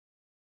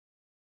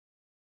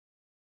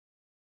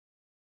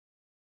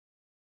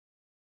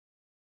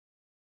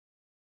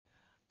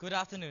Good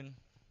afternoon.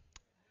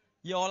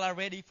 You all are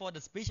ready for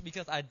the speech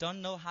because I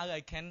don't know how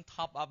I can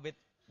top up with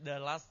the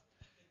last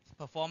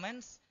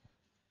performance,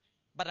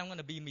 but I'm going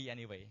to be me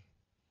anyway,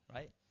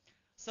 right?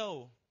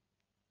 So,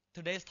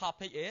 today's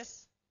topic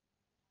is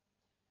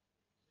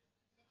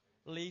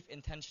live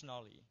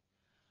intentionally.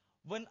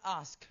 When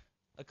asked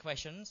a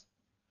question,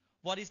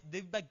 what is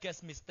the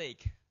biggest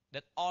mistake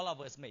that all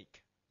of us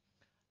make?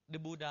 The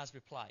Buddhas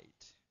replied,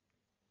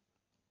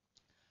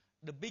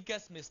 the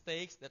biggest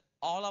mistakes that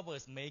all of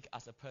us make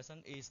as a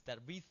person is that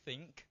we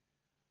think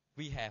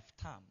we have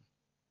time.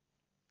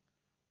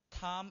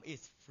 Time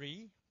is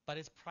free, but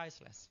it's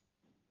priceless.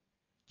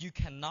 You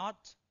cannot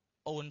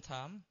own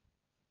time,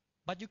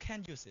 but you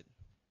can use it.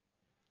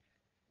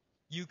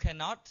 You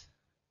cannot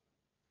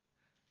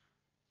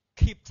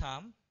keep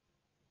time,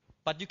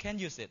 but you can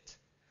use it.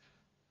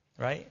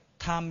 Right?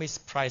 Time is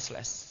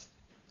priceless.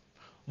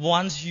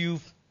 Once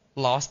you've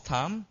lost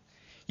time,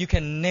 you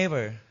can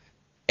never,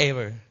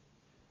 ever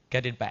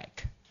get it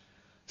back.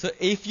 So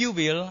if you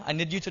will, I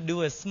need you to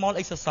do a small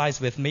exercise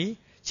with me.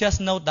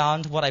 Just note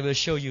down what I will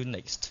show you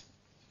next.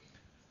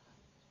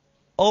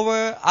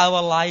 Over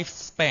our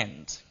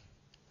lifespan,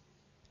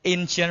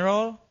 in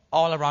general,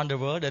 all around the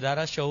world, the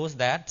data shows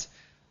that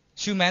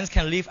humans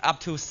can live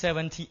up to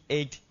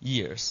 78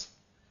 years.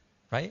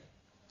 Right?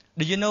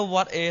 Do you know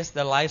what is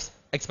the life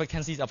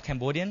expectancy of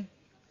Cambodian?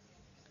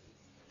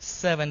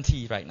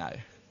 70 right now.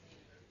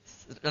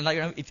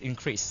 It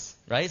increased,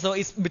 right? So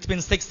it's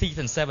between 60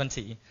 and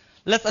 70.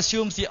 Let's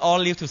assume you all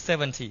live to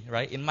 70,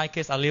 right? In my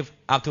case, I live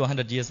up to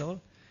 100 years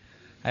old,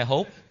 I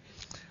hope.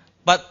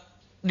 But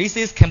this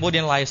is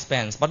Cambodian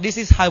lifespans, but this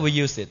is how we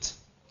use it.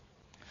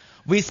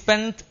 We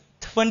spent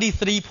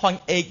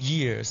 23.8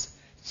 years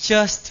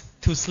just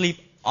to sleep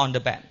on the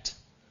bed,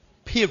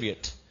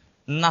 period,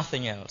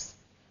 nothing else.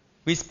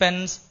 We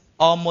spend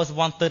almost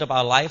 1/3 of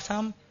our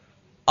lifetime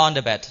on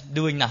the bed,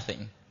 doing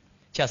nothing,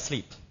 just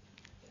sleep.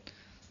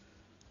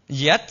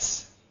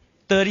 Yet,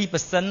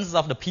 30%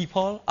 of the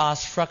people are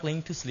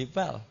struggling to sleep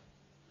well.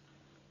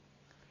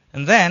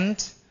 And then,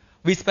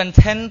 we spend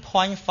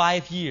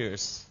 10.5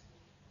 years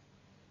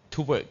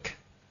to work.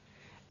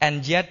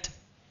 And yet,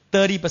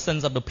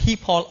 30% of the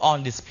people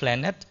on this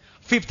planet,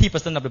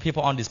 50% of the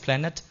people on this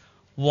planet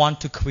want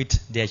to quit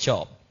their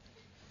job.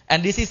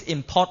 And this is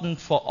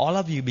important for all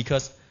of you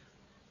because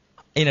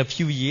in a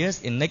few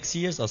years, in next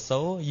years or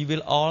so, you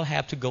will all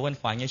have to go and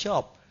find a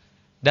job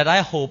that I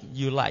hope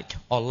you like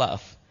or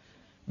love.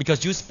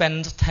 Because you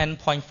spend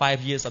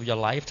 10.5 years of your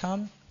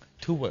lifetime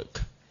to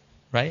work,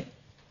 right?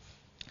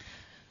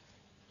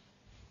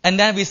 And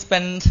then we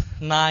spend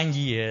 9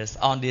 years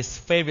on this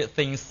favorite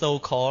thing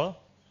so-called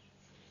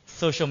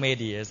social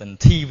medias and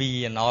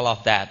TV and all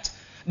of that.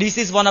 This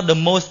is one of the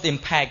most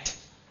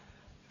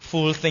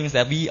impactful things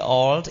that we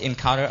all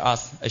encounter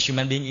as a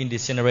human being in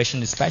this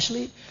generation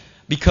especially,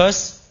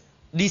 because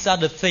these are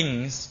the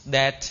things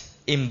that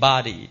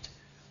embodied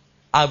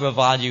our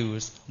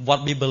values,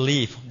 what we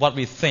believe, what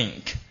we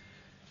think.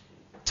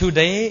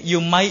 Today, you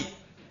might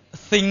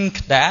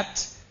think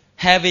that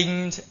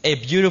having a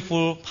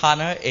beautiful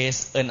partner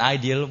is an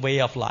ideal way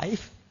of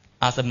life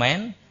as a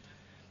man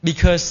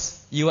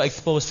because you are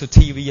exposed to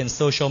TV and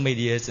social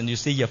medias and you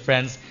see your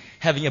friends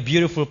having a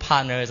beautiful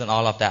partners and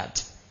all of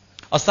that.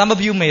 Or some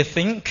of you may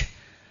think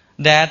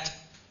that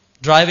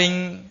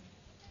driving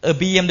a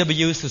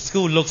BMW to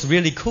school looks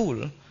really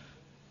cool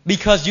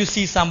because you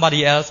see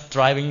somebody else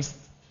driving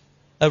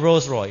a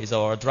Rolls Royce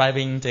or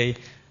driving a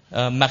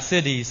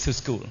Mercedes to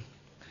school.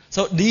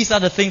 So these are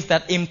the things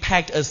that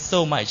impact us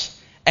so much.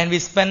 And we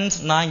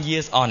spent 9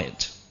 years on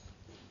it.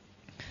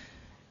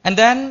 And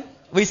then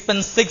we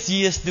spent 6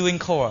 years doing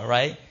core,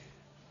 right?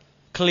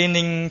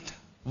 Cleaning,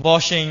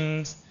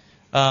 washing,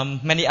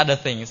 many other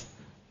things.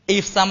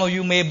 If some of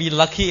you may be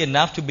lucky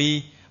enough to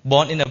be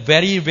born in a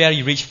very,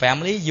 very rich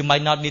family, you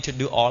might not need to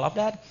do all of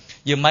that.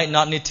 You might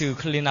not need to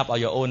clean up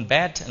your own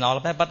bed and all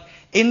of that. But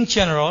in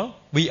general,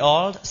 we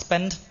all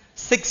spend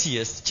 6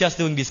 years just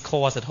doing these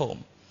chores at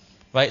home,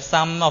 right?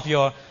 Sometimes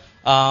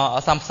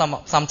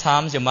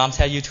your mom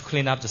tells you to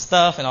clean up the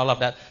stuff and all of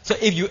that. So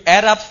if you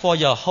add up for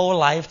your whole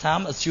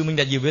lifetime, assuming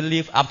that you will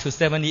live up to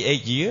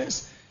 78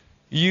 years,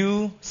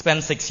 you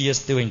spend 6 years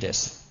doing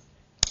this.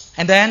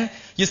 And then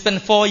you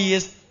spend 4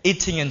 years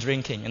eating and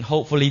drinking, and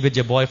hopefully with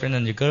your boyfriend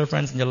and your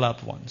girlfriends and your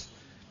loved ones.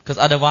 Because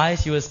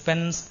otherwise you will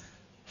spend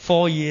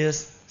 4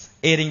 years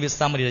eating with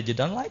somebody that you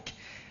don't like.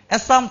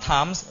 And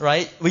sometimes,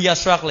 right, we are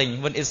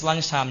struggling when it's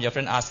lunchtime, your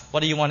friend asks, what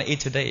do you want to eat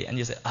today? And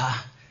you say,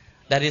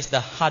 that is the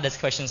hardest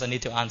questions I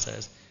need to answer.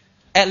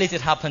 At least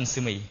it happens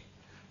to me,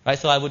 right?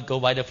 So I would go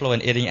by the flow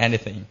and eating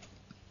anything.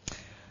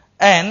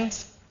 And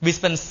we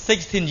spend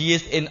 16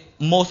 years in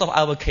most of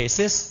our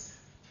cases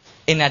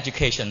in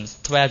education,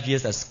 12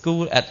 years at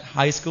school, at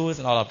high schools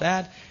and all of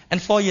that,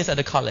 and 4 years at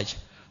the college.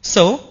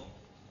 So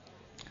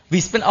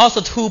we spend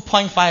also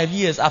 2.5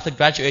 years after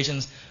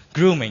graduation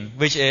grooming,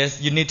 which is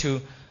you need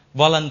to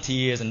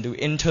volunteers and do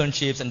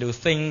internships and do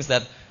things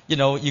that,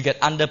 you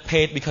get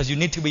underpaid because you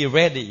need to be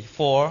ready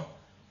for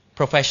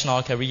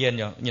professional career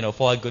and,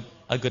 for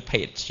a good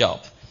paid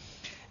job.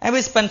 And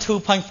we spend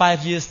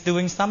 2.5 years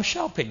doing some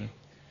shopping.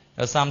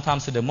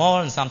 Sometimes to the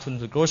mall and sometimes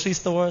to the grocery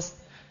stores.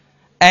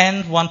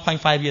 And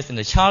 1.5 years in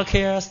the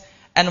childcare.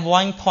 And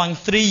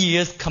 1.3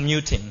 years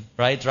commuting,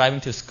 right? Driving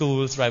to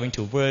schools, driving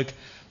to work,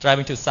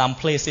 driving to some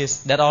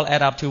places. That all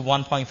add up to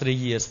 1.3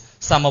 years.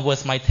 Some of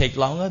us might take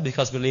longer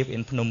because we live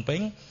in Phnom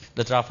Penh.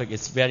 The traffic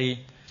is very,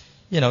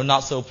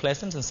 not so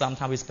pleasant. And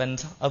sometimes we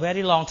spend a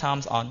very long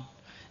time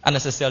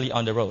unnecessarily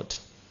on the road.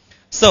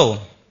 So,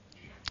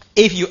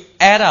 if you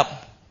add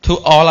up to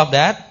all of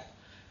that,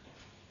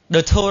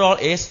 the total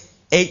is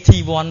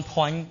 81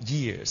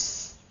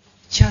 years.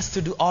 Just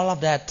to do all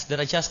of that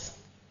I just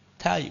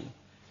tell you.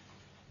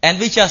 And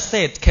we just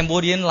said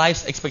Cambodian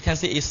life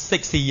expectancy is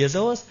 60 years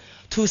old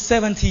to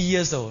 70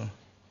 years old.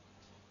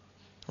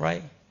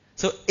 Right?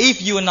 So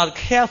if you are not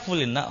careful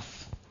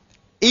enough,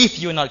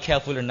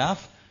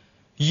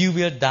 you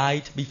will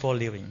die before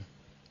living.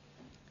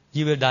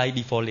 You will die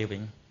before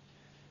living.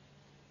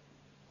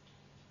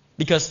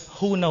 Because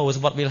who knows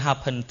what will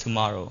happen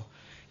tomorrow?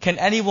 Can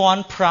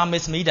anyone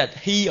promise me that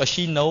he or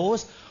she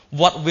knows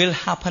what will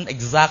happen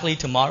exactly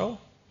tomorrow?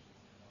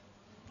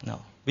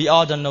 No. We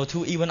all don't know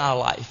too, even our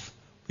life.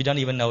 We don't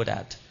even know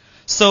that.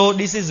 So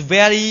this is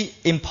very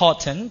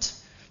important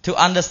to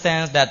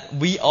understand that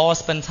we all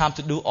spend time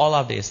to do all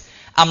of this.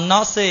 I'm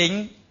not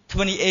saying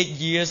 28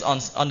 years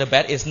on the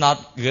bed is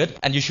not good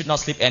and you should not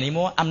sleep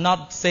anymore. I'm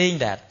not saying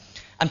that.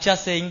 I'm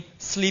just saying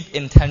sleep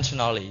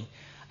intentionally.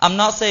 I'm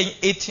not saying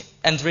eat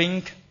and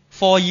drink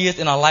 4 years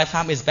in our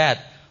lifetime is bad.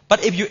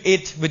 But if you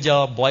eat with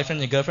your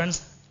boyfriend and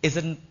girlfriends,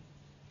 isn't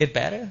it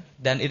better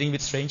than eating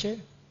with strangers?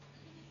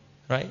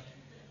 Right?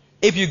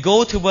 If you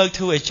go to work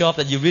to a job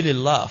that you really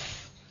love,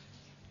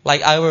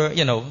 like our,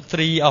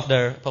 3 of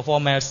the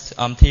performance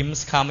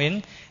teams come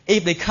in,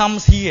 if they come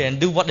here and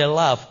do what they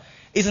love,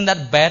 isn't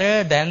that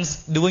better than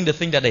doing the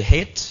thing that they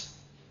hate?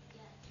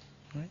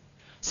 Right?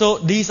 So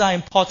these are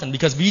important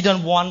because we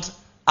don't want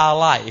our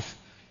life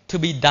to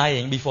be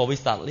dying before we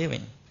start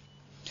living.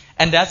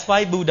 And that's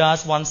why Buddha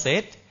once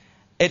said,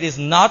 it is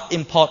not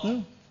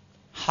important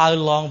how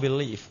long we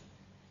live.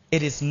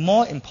 It is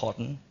more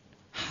important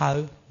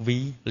how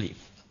we live.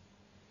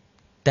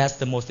 That's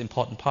the most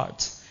important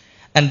part.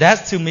 And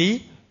that, to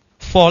me,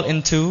 fall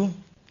into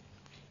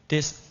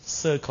this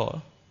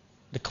circle,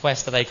 the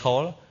quest that I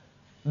call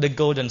the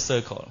golden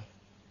circle.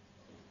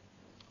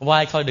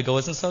 Why I call it the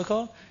golden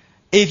circle?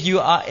 If you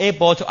are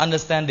able to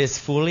understand this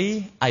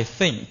fully, I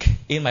think,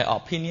 in my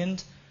opinion,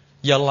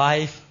 your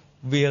life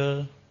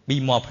will be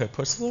more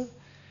purposeful.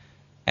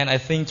 And I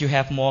think you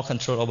have more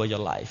control over your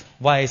life.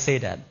 Why I say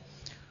that?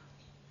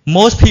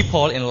 Most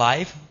people in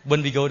life,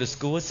 when we go to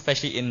school,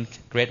 especially in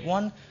grade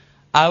 1,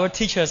 our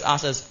teachers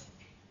ask us,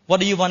 what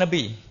do you want to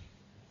be?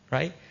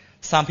 Right?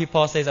 Some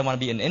people say, I want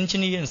to be an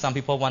engineer, and some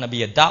people want to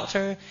be a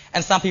doctor,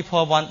 and some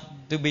people want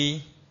to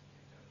be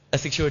a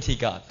security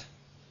guard.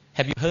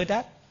 Have you heard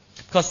that?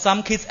 Because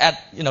some kids at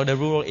the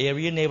rural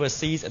area never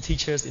sees a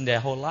teachers in their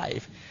whole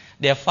life.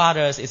 Their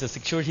father is a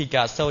security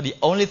guard, so the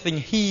only thing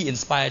he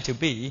inspired to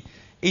be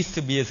is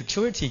to be a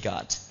security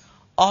guard.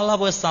 All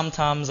of us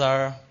sometimes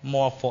are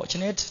more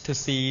fortunate to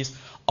see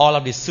all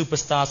of these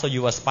superstars, so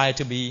you aspire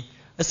to be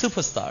a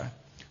superstar.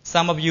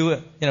 Some of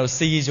you,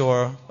 sees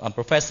your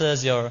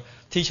professors, your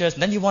teachers,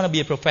 and then you want to be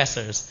a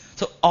professor.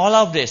 So all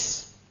of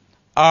this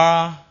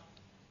are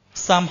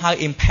somehow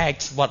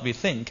impacts what we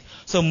think.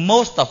 So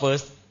most of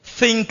us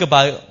think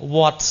about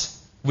what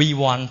we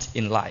want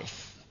in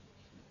life.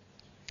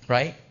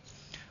 Right?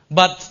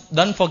 But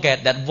don't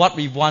forget that what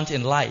we want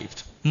in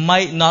life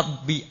might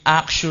not be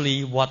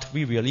actually what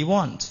we really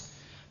want.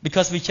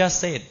 Because we just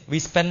said, we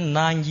spend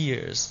 9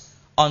 years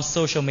on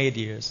social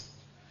medias.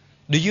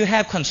 Do you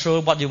have control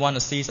of what you want to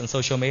see on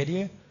social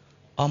media?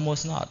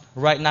 Almost not.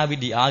 Right now with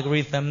the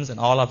algorithms and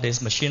all of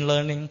this machine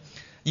learning,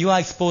 you are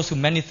exposed to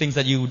many things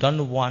that you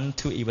don't want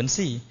to even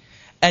see.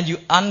 And you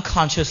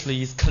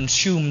unconsciously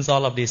consume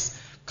all of these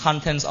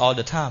contents all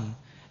the time.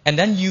 And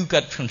then you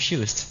get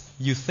confused.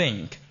 You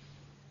think,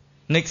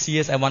 next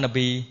year I want to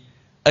be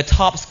a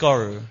top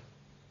scorer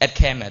at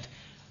CamEd.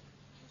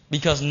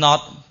 Because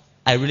not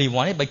I really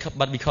want it,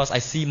 but because I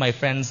see my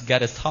friends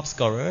get as top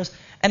scorers,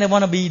 and I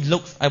want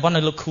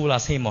to look cool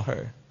as him or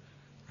her,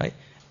 right?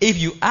 If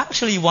you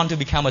actually want to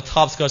become a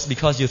top scorer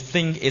because you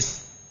think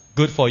it's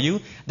good for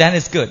you, then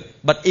it's good.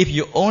 But if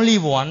you only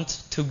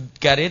want to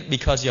get it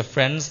because your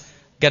friends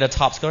get a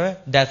top scorer,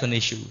 that's an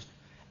issue.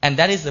 And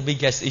that is the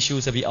biggest issue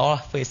that we all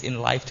face in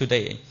life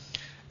today.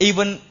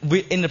 Even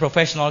in the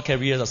professional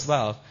careers as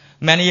well.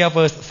 Many of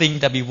us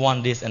think that we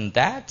want this and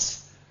that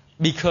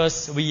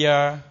because we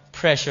are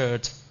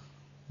pressured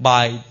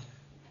by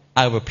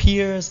our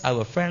peers,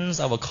 our friends,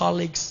 our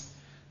colleagues,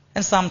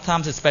 and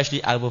sometimes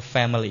especially our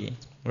family,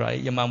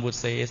 right? Your mom would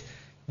say,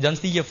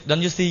 don't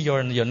you see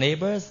your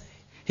neighbors?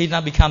 He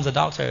now becomes a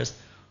doctor.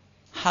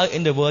 How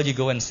in the world you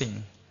go and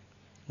sing,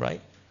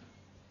 right?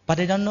 But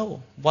they don't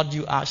know what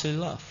you actually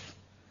love.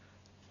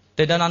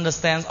 They don't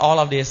understand all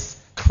of this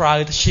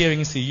crowd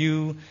cheering to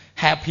you,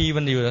 happy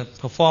when you're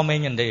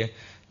performing, and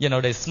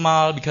they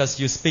smile because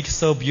you speak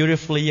so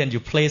beautifully and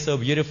you play so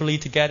beautifully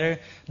together.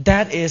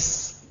 That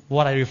is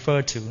what I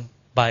refer to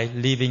by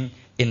living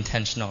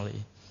intentionally.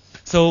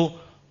 So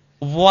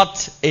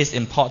what is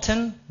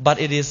important, but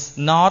it is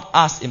not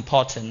as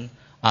important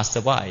as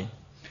the why.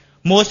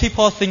 Most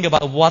people think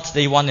about what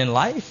they want in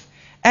life,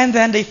 and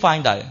then they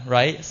find out,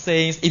 right?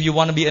 Saying, if you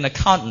want to be an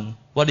accountant,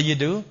 what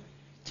do?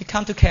 You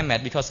come to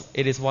CamEd because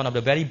it is one of the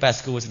very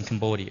best schools in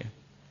Cambodia,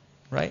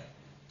 right?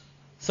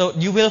 So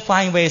you will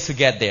find ways to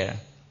get there.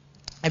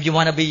 If you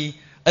want to be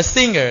a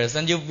singer,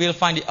 then you will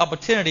find the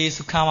opportunities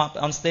to come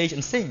up on stage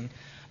and sing.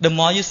 The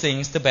more you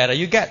sing, the better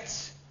you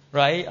get,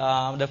 right?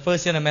 The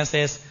first gentleman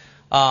says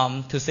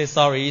to say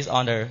sorry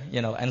on the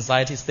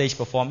anxiety stage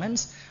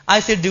performance.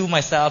 I still do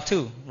myself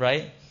too,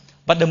 right?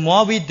 But the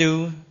more we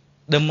do,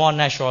 the more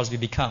natural we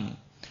become.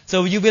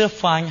 So you will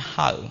find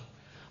how.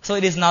 So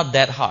it is not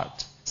that hard.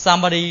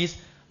 Somebody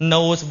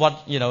knows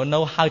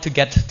know how to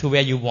get to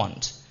where you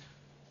want.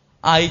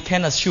 I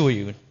can assure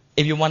you,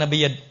 if you want to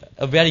be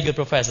a very good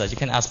professor, you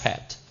can ask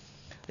Pat.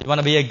 If you want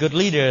to be a good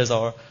leader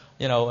or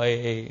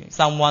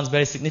someone's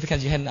very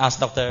significant, you can ask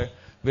Dr.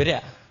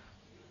 Vidya.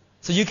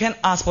 So you can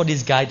ask for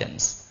this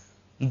guidance.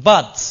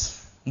 But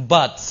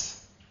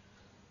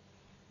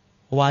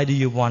why do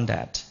you want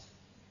that?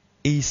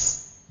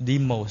 Is the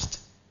most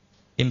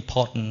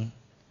important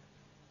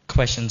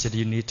questions that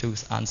you need to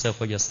answer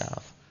for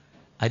yourself.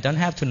 I don't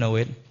have to know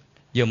it.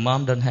 Your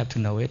mom don't have to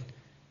know it.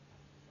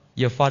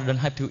 Your father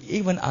don't have to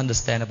even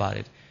understand about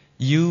it.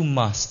 You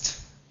must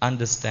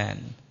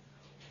understand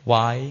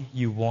why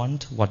you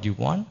want what you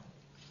want,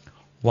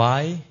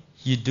 why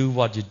you do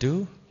what you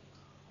do,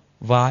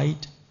 why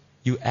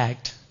you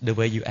act the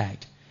way you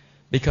act.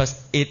 Because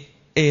it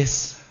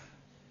is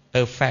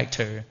a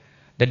factor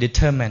that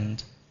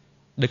determines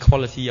the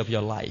quality of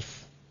your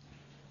life.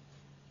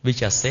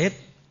 Which I said,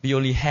 we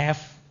only have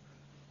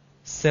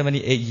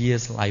 78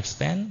 years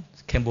lifespan.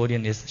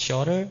 Cambodian is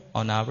shorter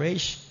on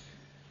average.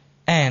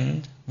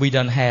 And we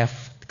don't have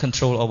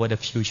control over the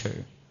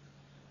future.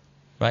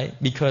 Right?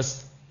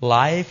 Because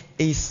life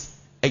is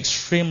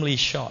extremely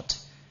short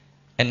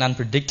and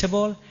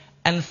unpredictable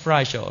and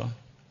fragile.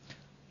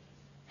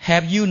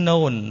 Have you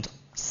known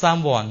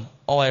someone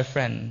or a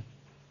friend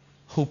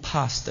who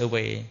passed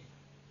away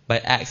by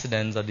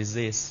accident or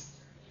disease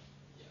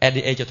at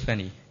the age of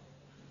 20?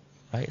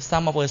 Right?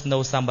 Some of us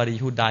know somebody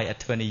who died at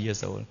 20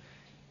 years old.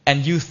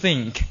 And you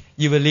think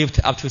you will live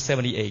up to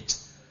 78.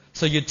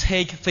 So you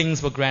take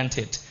things for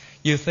granted.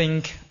 You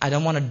think, I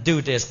don't want to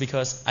do this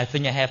because I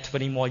think I have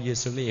 20 more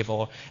years to live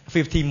or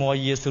 50 more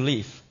years to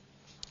live.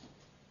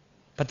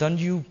 But don't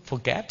you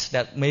forget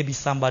that maybe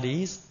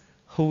somebody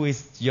who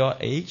is your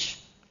age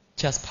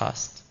just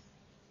passed.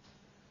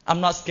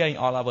 I'm not scaring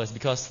all of us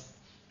because,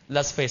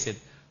 let's face it,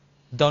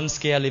 don't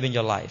scare living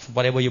your life.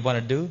 Whatever you want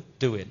to do,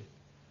 do it.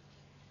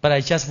 But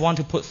I just want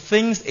to put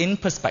things in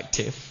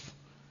perspective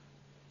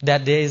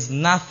that there is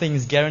nothing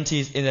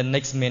guaranteed in the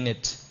next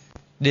minute.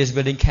 This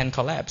building can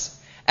collapse.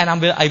 And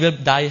I will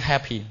die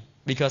happy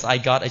because I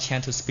got a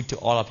chance to speak to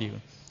all of you.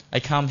 I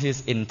come here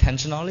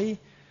intentionally.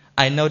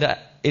 I know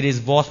that it is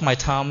worth my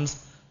time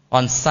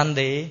on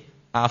Sunday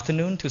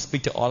afternoon to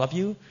speak to all of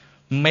you.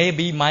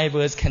 Maybe my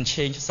words can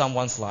change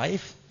someone's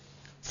life.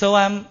 So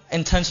I'm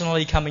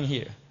intentionally coming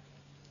here.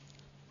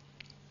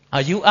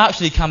 Are you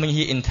actually coming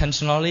here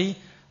intentionally?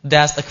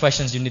 That's the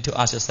questions you need to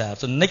ask yourself.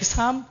 So next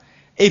time,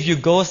 if you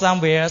go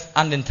somewhere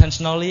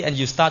unintentionally and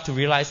you start to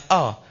realize,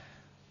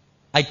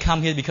 I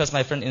come here because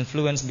my friend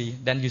influenced me,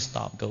 then you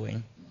stop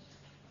going,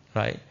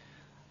 right?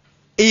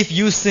 If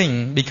you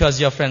sing because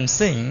your friend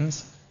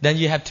sings, then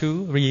you have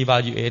to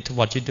reevaluate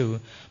what you do.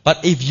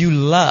 But if you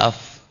love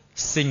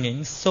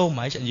singing so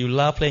much and you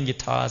love playing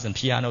guitars and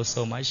piano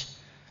so much,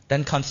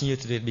 then continue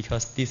to do it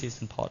because this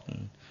is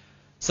important.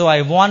 So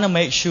I want to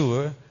make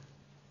sure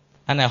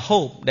and I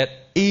hope that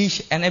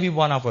each and every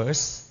one of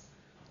us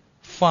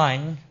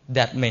find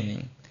that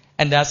meaning.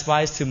 And that's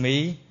why to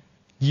me,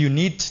 you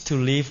need to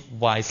live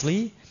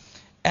wisely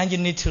and you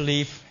need to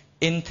live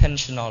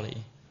intentionally.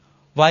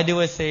 Why do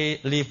I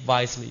say live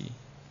wisely?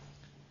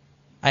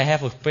 I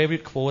have a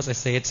favorite quote. I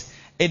said,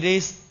 it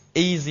is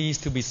easy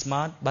to be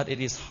smart, but it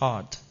is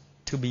hard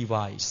to be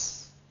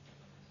wise.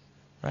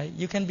 Right?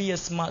 You can be a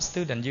smart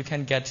student. You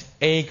can get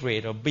A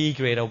grade or B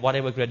grade or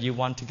whatever grade you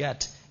want to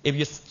get. If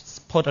you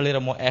put a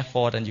little more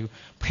effort and you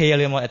pay a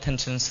little more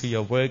attention to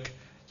your work,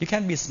 you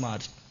can be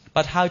smart.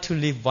 But how to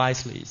live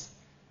wisely?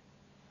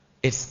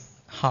 It's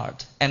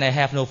hard. And I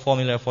have no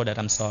formula for that,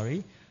 I'm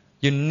sorry.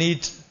 You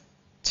need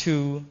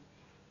to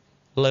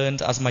learn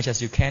as much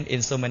as you can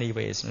in so many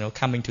ways.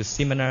 Coming to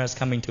seminars,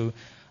 coming to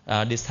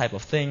this type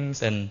of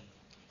things, and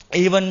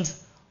even,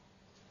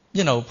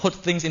 put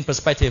things in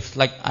perspective.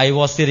 Like I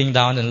was sitting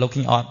down and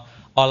looking at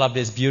all of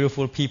these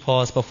beautiful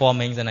people's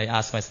performing, and I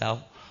asked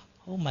myself,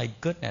 oh my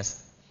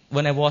goodness,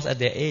 when I was at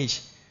their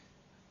age,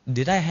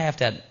 did I have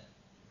that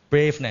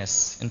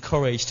braveness and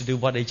courage to do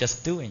what they're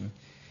just doing?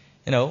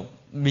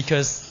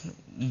 Because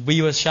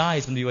we were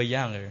shy when we were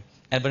younger.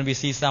 And when we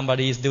see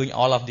somebody is doing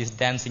all of this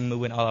dancing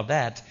move and all of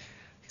that,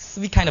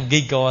 we kind of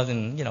giggle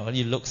and,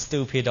 you look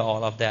stupid or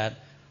all of that.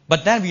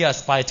 But then we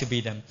aspire to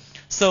be them.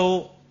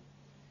 So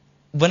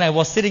when I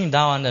was sitting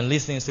down and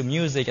listening to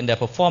music and their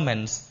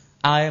performance,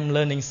 I am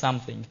learning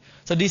something.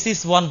 So this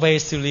is one way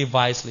to live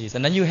wisely.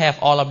 And then you have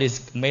all of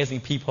these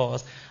amazing people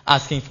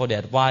asking for the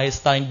advice,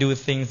 starting to do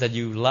things that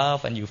you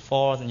love, and you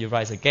fall and you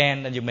rise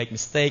again, and you make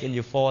mistake and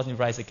you fall and you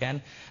rise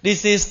again.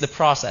 This is the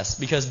process,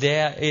 because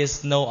there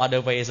is no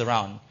other ways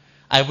around.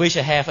 I wish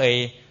I have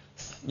a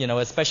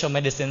special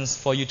medicines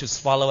for you to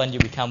swallow and you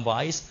become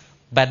wise,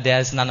 but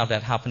there's none of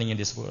that happening in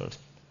this world.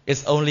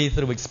 It's only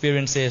through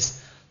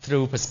experiences,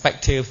 through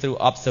perspective, through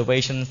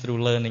observation,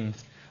 through learning.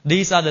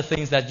 These are the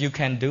things that you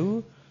can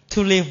do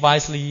to live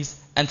wisely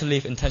and to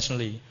live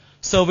intentionally.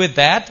 So with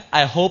that,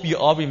 I hope you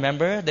all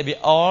remember that we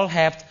all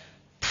have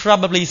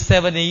probably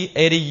 70,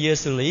 80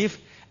 years to live,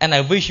 and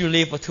I wish you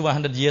live for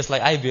 200 years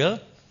like I will.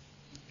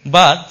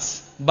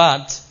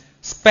 But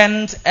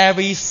spend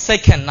every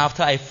second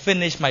after I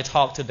finish my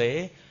talk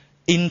today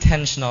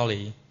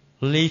intentionally.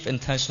 Live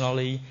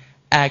intentionally,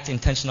 act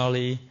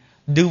intentionally,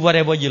 do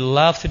whatever you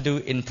love to do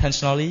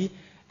intentionally,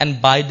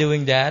 and by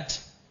doing that,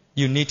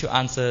 you need to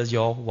answer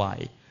your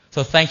why.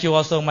 So thank you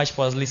all so much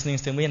for listening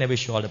to me, and I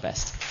wish you all the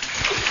best.